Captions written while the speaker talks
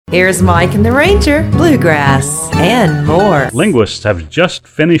Here's Mike and the Ranger, Bluegrass, and more. Linguists have just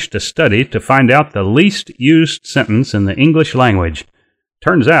finished a study to find out the least used sentence in the English language.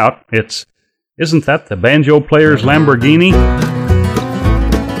 Turns out it's, "Isn't that the banjo player's Lamborghini?"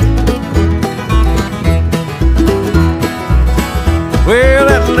 Well,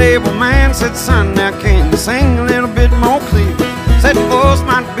 that label man said, "Son, now can you sing a little bit more clear?" Said the voice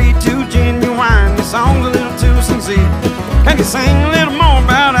might be too genuine, your song's a little too sincere. Can you sing a little more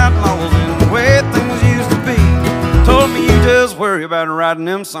about outlaws and the way things used to be? Told me you just worry about writing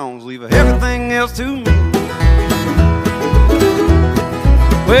them songs, leave everything else to me.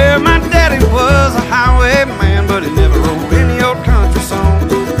 Well, my daddy was a highwayman, but he never wrote any old country song.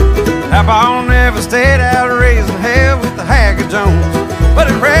 Papa never stayed out raising hell with the Haggard Jones, but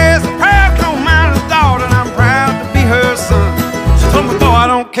he raised a proud coal miner's daughter, and I'm proud to be her son. She told me, "Boy, I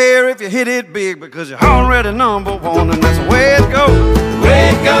don't care if you hit it big, because you're already number one," and that's the way it goes. Way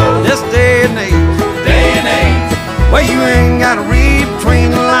it goes. This day and age. Day and age. Well, you ain't gotta read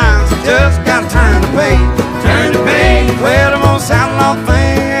between the lines, you just gotta turn the page. Turn the page. Well, the most outlaw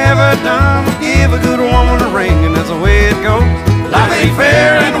thing ever done was give a good woman a ring, and that's the way it goes. Life ain't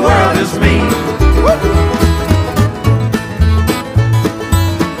fair and the world is mean. Woo!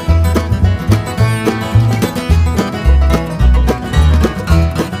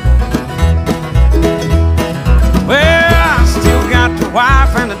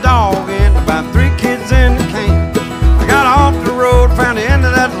 Wife and a dog and about 3 kids in the camp. I got off the road, found the end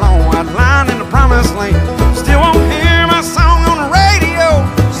of that long white line in the promised land. Still won't hear my song on the radio,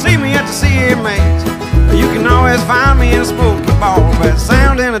 see me at the CMAs. You can always find me in a smoky bar, but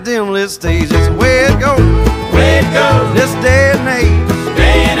sound in a dim lit stage. That's the way it goes. Way it goes. This day and age.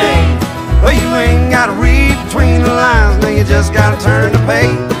 Day and age. Well, you ain't gotta read between the lines, now you just gotta turn the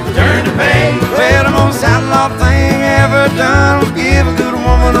page. Turn the page. Well, the most outlaw thing ever done was give a good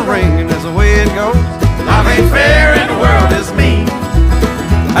woman a ring, and that's the way it goes. Life ain't fair and the world is mean.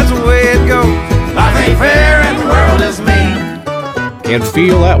 That's the way it goes. Life ain't fair and the world is mean. Can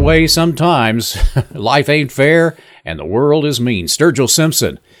feel that way sometimes. Life ain't fair and the world is mean. Sturgill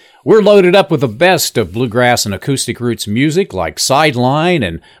Simpson. We're loaded up with the best of bluegrass and acoustic roots music like Sideline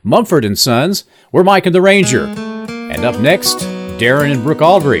and Mumford & Sons. We're Mike and the Ranger. And up next, Darren and Brooke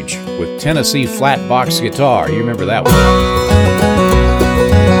Aldridge with Tennessee Flat Box Guitar. You remember that one.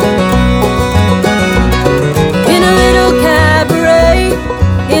 In a little cabaret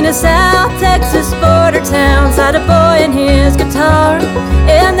in a South Texas border town sat a boy and his guitar,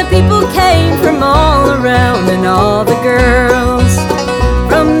 and the people came from all around, and all the girls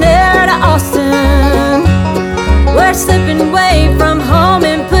from there to Austin were slipping away from home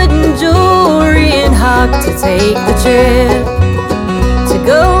and putting jewelry in hock to take the trip to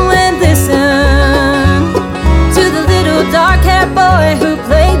go and listen to the little dark-haired boy who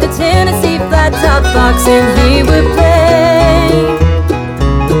played the Tennessee flat top box, and he would play.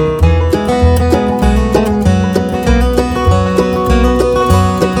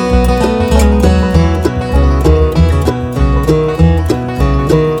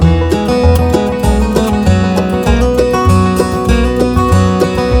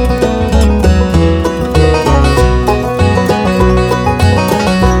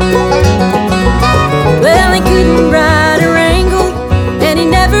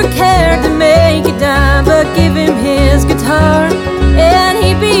 And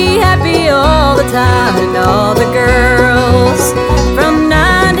he'd be happy all the time, and all the girls from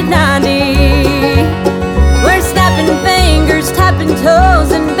 9 to 90 were snapping fingers, tapping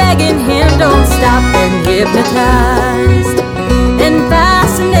toes, and begging him don't stop, and hypnotized and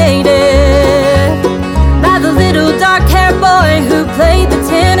fascinated by the little dark-haired boy who played the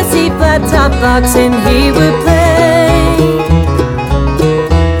Tennessee flat top box, and he would play.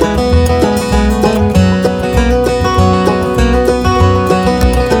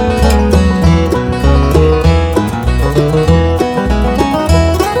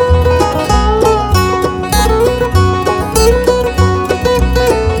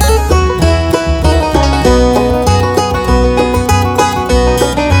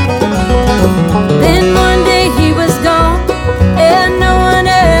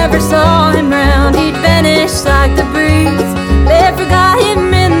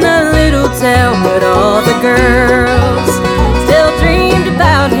 But all the girls still dreamed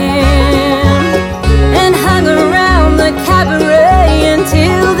about him and hung around the cabaret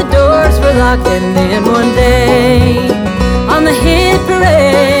until the doors were locked. And then one day on the hit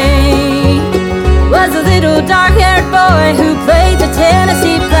parade was a little dark-haired boy who played the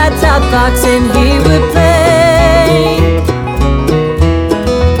Tennessee flat top box, and he would play.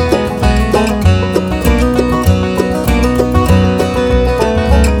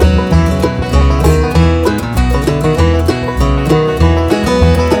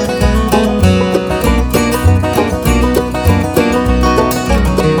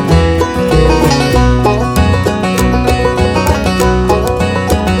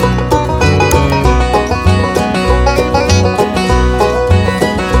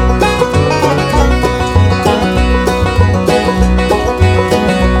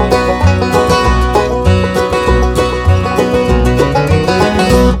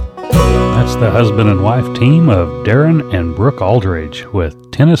 the husband and wife team of Darren and Brooke Aldridge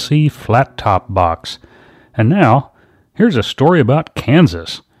with Tennessee Flat Top Box. And now, here's a story about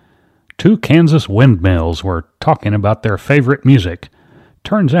Kansas. Two Kansas windmills were talking about their favorite music.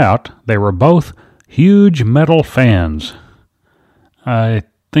 Turns out they were both huge metal fans. I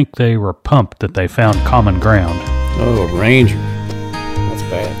think they were pumped that they found common ground. Oh, Ranger. That's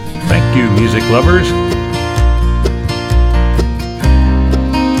bad. Thank you, music lovers.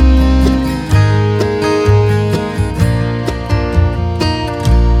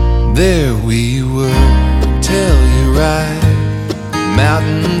 There we were, Telluride,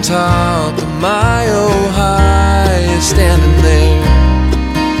 mountain top a mile high, standing there.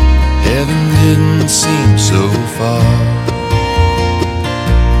 Heaven didn't seem so far.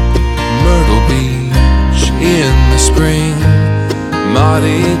 Myrtle Beach in the spring,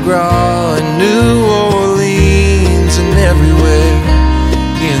 Mardi Gras in New Orleans, and everywhere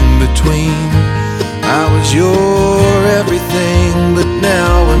in between. I was your everything, but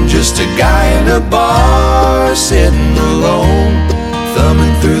now I'm just a guy in a bar, sitting alone,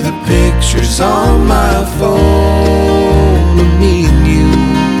 thumbing through the pictures on my phone of me and you.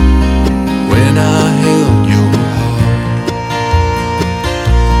 When I held your heart,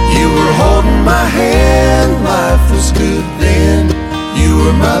 you were holding my hand, life was good then. You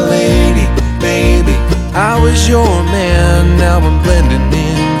were my lady, baby, I was your man. Now I'm blending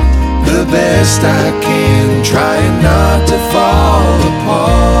in the best I can, trying not to fall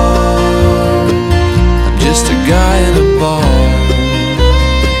apart. I'm just a guy in a bar.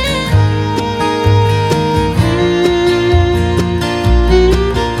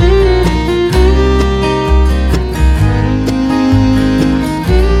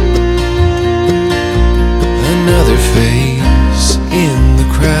 Another face in the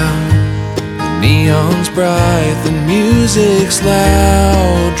crowd, the neon's bright, the music's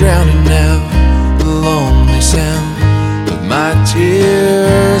loud, drowning out the lonely sound of my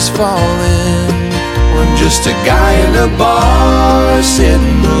tears falling. I'm just a guy in a bar,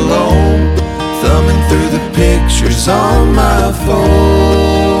 sitting alone, thumbing through the pictures on my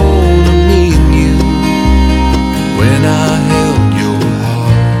phone of me and you. When I held your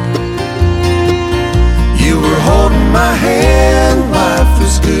heart, you were holding my hand, life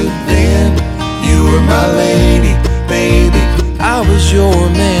was good then. You were my lady, baby, I was your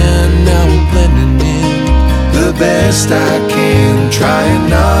man. Now we're blending in the best I can, trying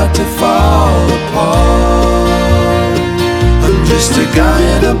not to fall apart. I'm just a guy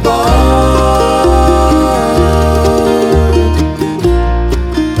in a bar.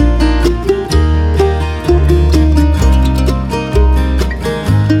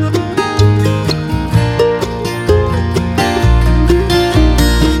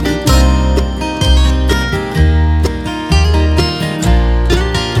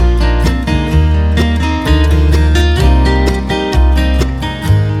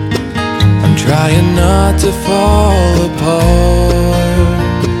 Trying not to fall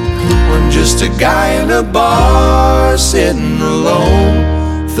apart. I'm just a guy in a bar, sitting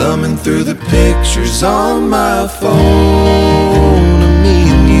alone, thumbing through the pictures on my phone of me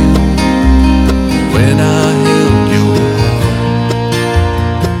and you. When I held your heart,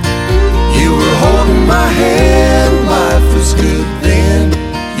 you were holding my hand, life was good then.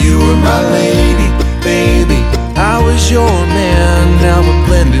 You were my lady, baby, I was your man. Now we're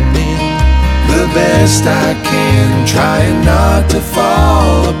blending in the best I can, trying not to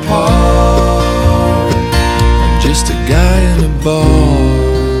fall apart. I'm just a guy in a bar.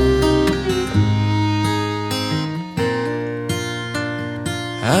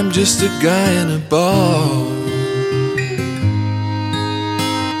 I'm just a guy in a bar.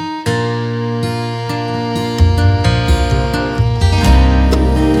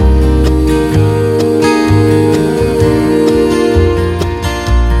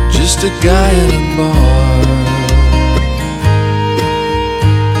 Just a guy in a bar.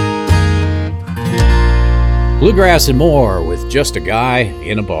 Bluegrass and more with Just a Guy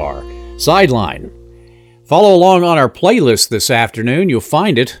in a Bar. Sideline. Follow along on our playlist this afternoon. You'll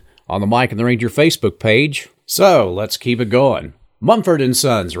find it on the Mike and the Ranger Facebook page. So let's keep it going. Mumford &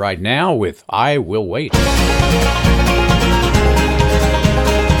 Sons right now with I Will Wait.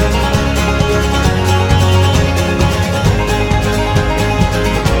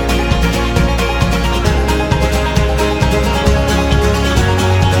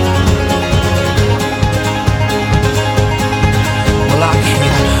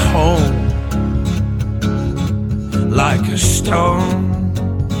 Like a stone,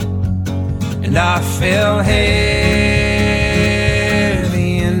 and I fell heavy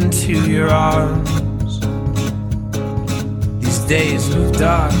into your arms. These days of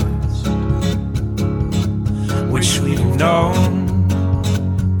darkness wish we'd have known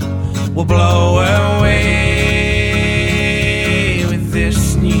will blow away with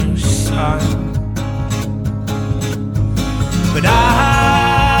this new sun. But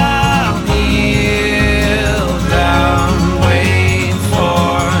I'll kneel down, wait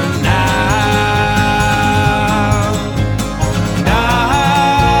for now. And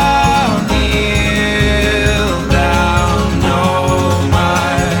I'll kneel down, know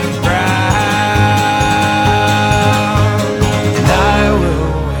my ground. And I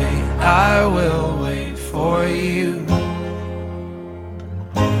will wait for you.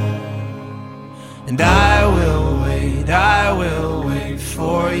 And I will wait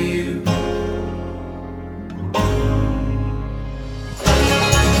for you.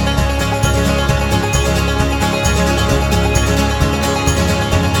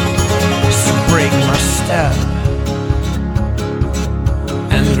 So break my step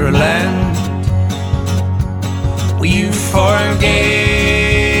and relent. Will you forgive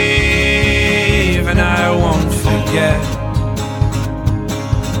and I won't forget.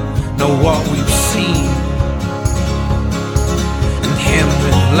 Know what we've seen and him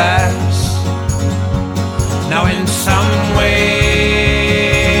with less. Now in some way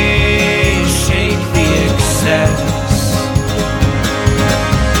shape the excess.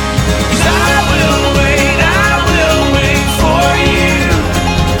 'Cause I will wait for you.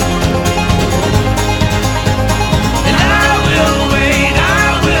 And I will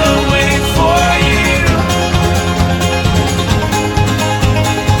wait for you.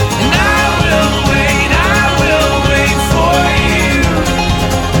 And I will wait for you.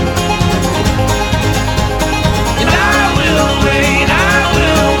 And I will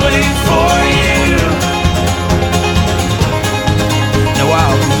wait for you. Now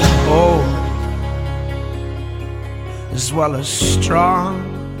I'll be bold as well as strong,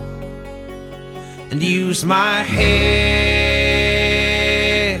 and use my head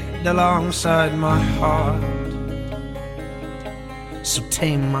alongside my heart. So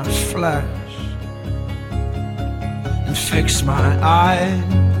tame my flesh and fix my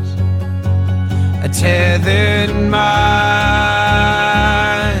eyes, a tethered mind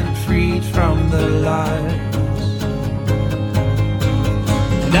freed from the lies.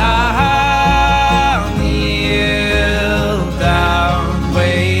 And I'll kneel down,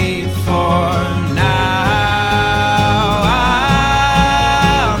 wait for now.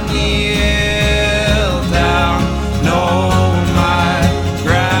 I'll kneel down, know my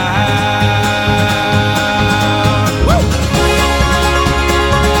ground. Woo!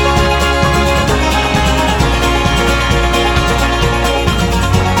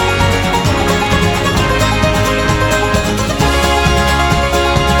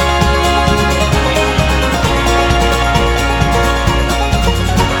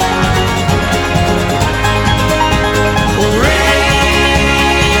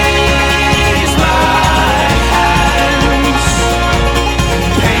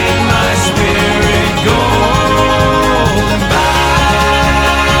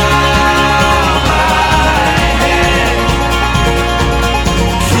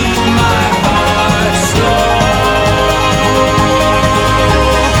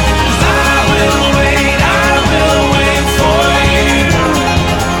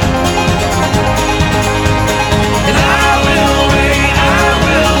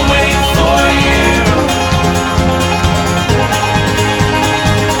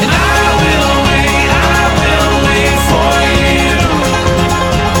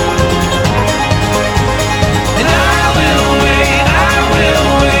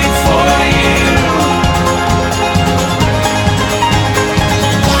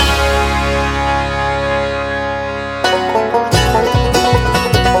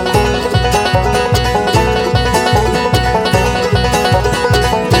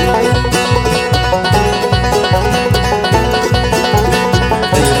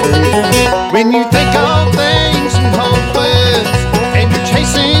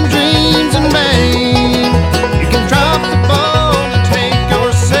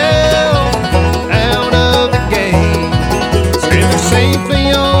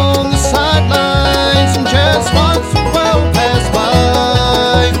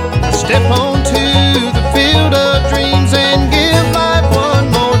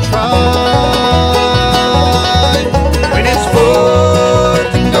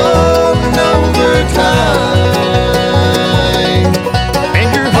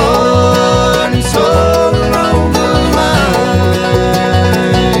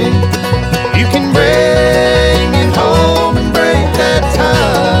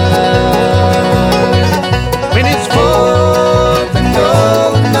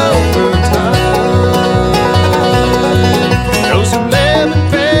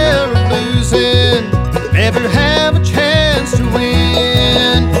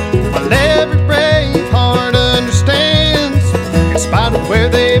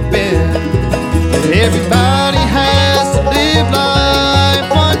 they've been. Everybody has to live life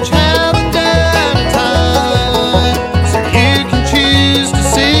one challenge at a time. So you can choose to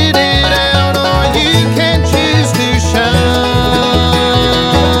sit it out, or you can choose to shine.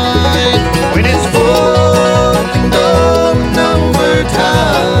 When it's full and going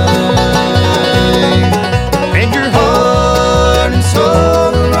overtime, and your heart and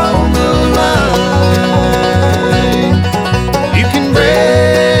soul are on the line, you can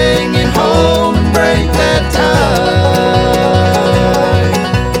bring it home and break that tie.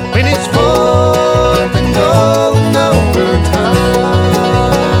 When it's fourth and going overtime.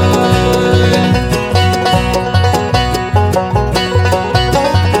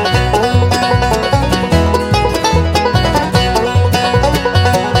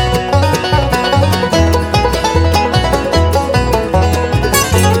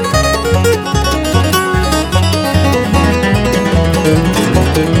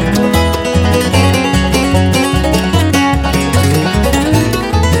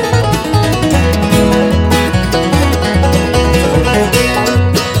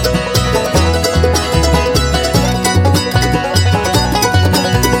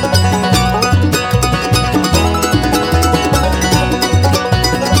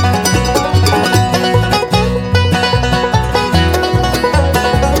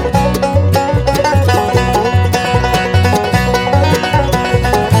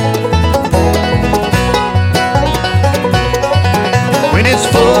 When it's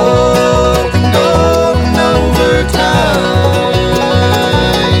fourth and going overtime,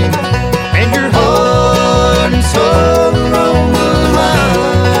 and your heart and soul are on the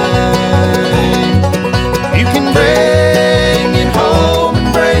line, you can bring it home and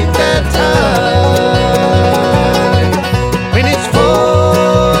break that tie. When it's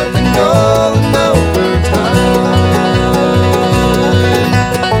fourth and going overtime.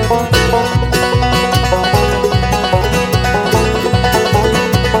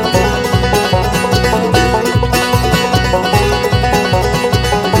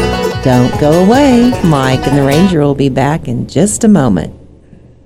 Don't go away. Mike and the Ranger will be back in just a moment.